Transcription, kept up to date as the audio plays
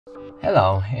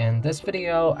Hello, in this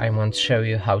video I want to show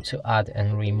you how to add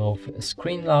and remove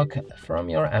screen lock from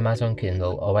your Amazon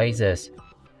Kindle Oasis.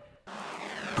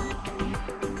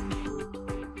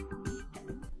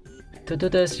 To do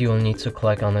this, you will need to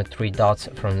click on the three dots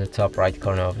from the top right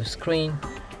corner of the screen,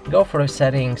 go for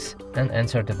settings and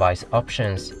enter device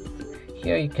options.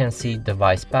 Here you can see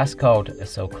device passcode,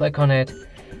 so click on it.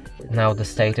 Now the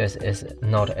status is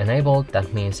not enabled,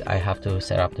 that means I have to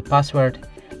set up the password.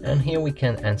 And here we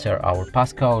can enter our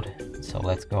passcode, so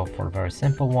let's go for a very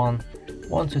simple one,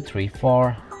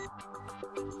 1234,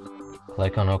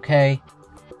 click on OK.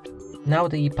 Now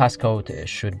the passcode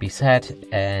should be set,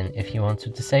 and if you want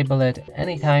to disable it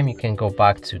anytime, you can go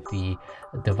back to the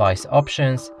device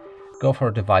options, go for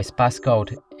device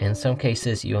passcode. In some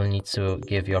cases you'll need to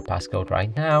give your passcode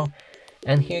right now,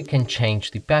 and here you can change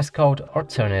the passcode or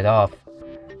turn it off.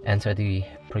 Enter the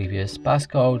previous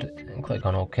passcode and click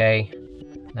on OK.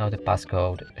 Now the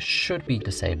passcode should be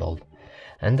disabled.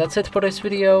 And that's it for this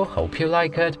video. Hope you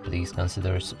like it. Please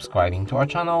consider subscribing to our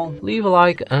channel, leave a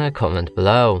like and a comment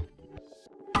below.